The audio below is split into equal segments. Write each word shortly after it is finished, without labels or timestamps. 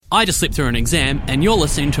I just slipped through an exam, and you're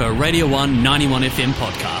listening to a Radio 1 91 FM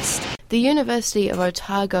podcast. The University of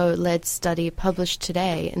Otago-led study published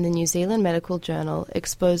today in the New Zealand Medical Journal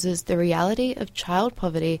exposes the reality of child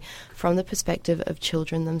poverty from the perspective of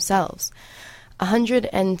children themselves.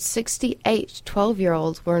 168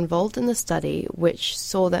 12-year-olds were involved in the study, which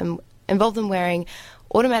involved them wearing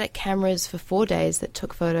automatic cameras for 4 days that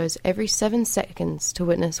took photos every 7 seconds to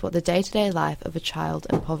witness what the day-to-day life of a child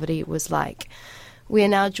in poverty was like. We are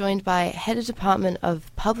now joined by Head of Department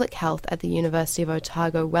of Public Health at the University of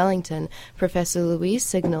Otago, Wellington, Professor Louise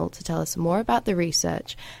Signal, to tell us more about the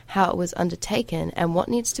research, how it was undertaken, and what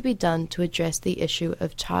needs to be done to address the issue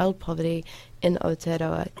of child poverty in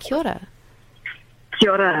Aotearoa. Kia ora.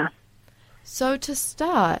 Kia ora. So to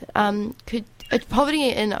start, poverty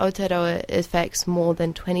in Aotearoa affects more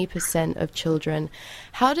than 20% of children.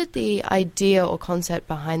 How did the idea or concept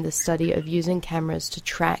behind the study of using cameras to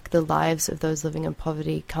track the lives of those living in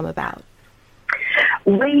poverty come about?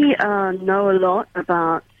 We know a lot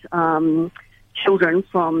about children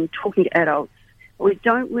from talking to adults. But we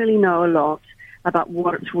don't really know a lot about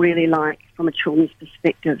what it's really like from a children's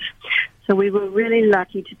perspective. So we were really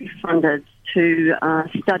lucky to be funded to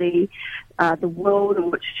study the world in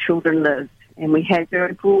which children live. And we had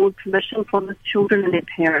very broad permission from the children and their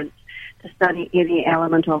parents to study any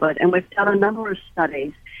element of it. And we've done a number of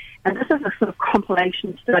studies. And this is a sort of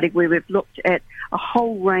compilation study where we've looked at a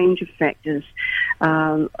whole range of factors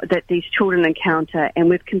that these children encounter. And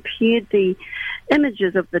we've compared the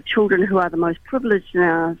images of the children who are the most privileged in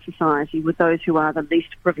our society with those who are the least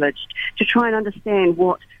privileged to try and understand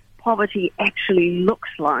what poverty actually looks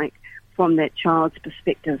like from that child's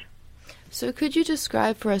perspective. So could you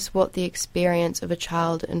describe for us what the experience of a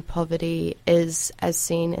child in poverty is as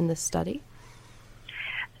seen in this study?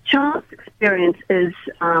 The child's experience is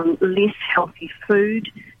less healthy food,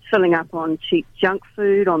 filling up on cheap junk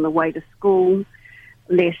food on the way to school,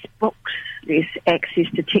 less books, less access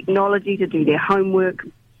to technology to do their homework,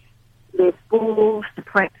 less balls to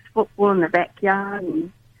practice football in the backyard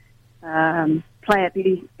and play at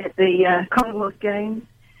the Commonwealth Games.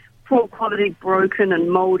 Poor quality, broken and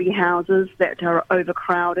mouldy houses that are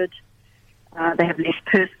overcrowded. They have less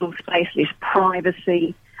personal space, less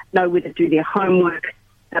privacy, nowhere to do their homework.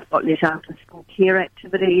 They've got less after-school care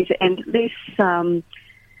activities and less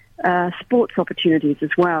sports opportunities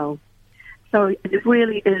as well. So it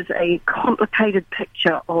really is a complicated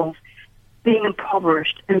picture of being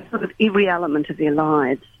impoverished in sort of every element of their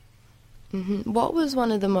lives. Mm-hmm. What was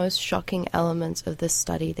one of the most shocking elements of this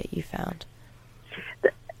study that you found?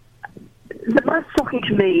 The most shocking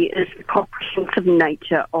to me is the comprehensive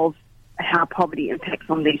nature of how poverty impacts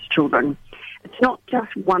on these children. It's not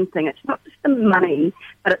just one thing. It's not just the money,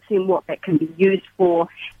 but it's in what that can be used for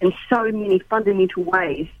in so many fundamental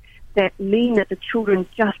ways that mean that the children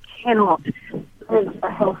just cannot live a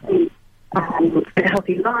healthy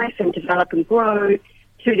life and develop and grow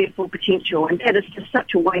to their full potential. And that is just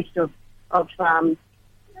such a waste of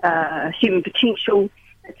human potential.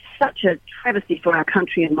 It's such a travesty for our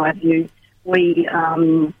country, in my view. We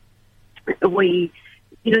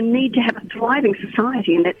need to have a thriving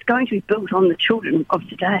society, and that's going to be built on the children of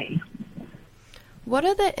today. What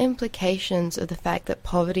are the implications of the fact that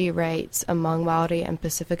poverty rates among Māori and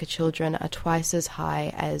Pasifika children are twice as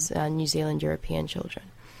high as New Zealand European children?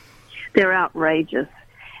 They're outrageous.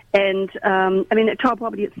 And, child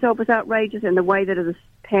poverty itself is outrageous, and the way that it is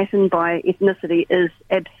patterned by ethnicity is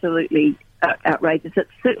absolutely outrageous. It's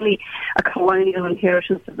certainly a colonial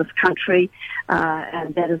inheritance of this country,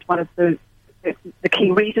 and that is one of the key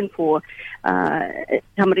reason for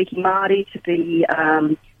tamariki Māori to be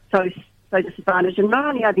so disadvantaged. And not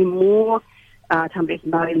only are there more tamariki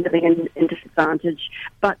Māori living in disadvantage,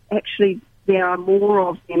 but actually there are more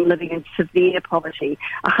of them living in severe poverty.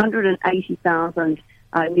 180,000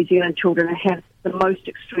 New Zealand children have the most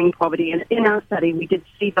extreme poverty. And in our study, we did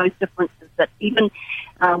see those differences, that even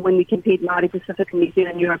when we compared Māori, Pacific and New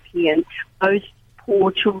Zealand European, those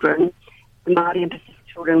poor children, the Māori and Pacific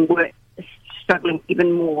children, were struggling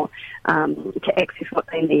even more to access what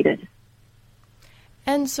they needed.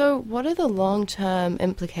 And so what are the long-term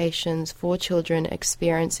implications for children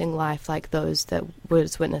experiencing life like those that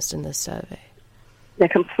was witnessed in this survey? They're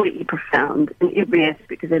completely profound in every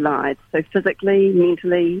aspect of their lives. So physically,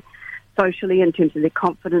 mentally, socially, in terms of their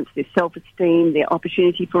confidence, their self-esteem, their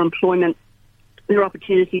opportunity for employment, their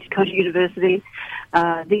opportunity to go to university.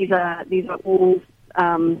 These are all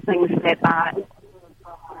things that are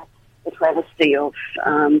the travesty of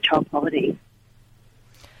child poverty.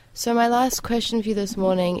 So my last question for you this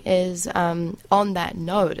morning is on that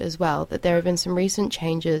note as well, that there have been some recent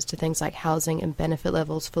changes to things like housing and benefit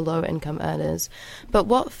levels for low-income earners. But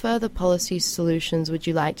what further policy solutions would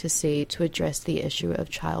you like to see to address the issue of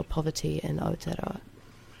child poverty in Aotearoa?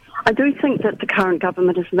 I do think that the current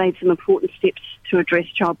government has made some important steps to address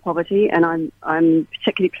child poverty, and I'm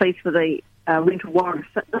particularly pleased with the rental warrant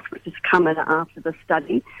fitness, which has come in after the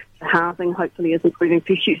study. The housing hopefully is improving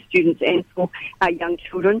for students and for our young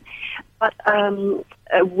children. But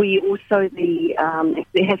we also,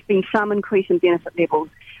 there has been some increase in benefit levels.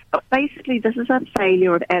 But basically this is a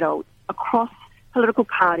failure of adults across political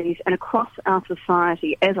parties and across our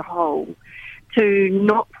society as a whole to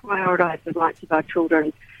not prioritise the rights of our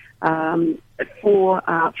children for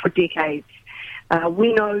decades.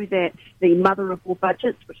 We know that the mother of all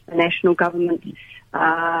budgets, which the national government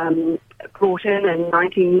brought in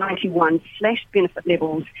 1991, slashed benefit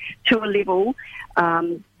levels to a level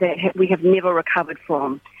that we have never recovered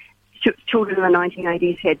from. Children in the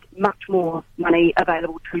 1980s had much more money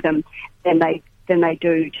available to them than they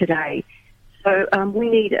do today. So we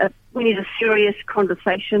need a serious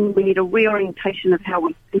conversation. We need a reorientation of how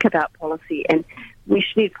we think about policy, and we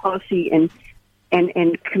need policy and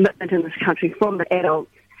commitment in this country from the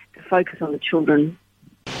adults to focus on the children.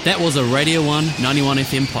 That was a Radio 1 91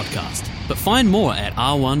 FM podcast, but find more at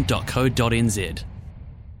r1.co.nz.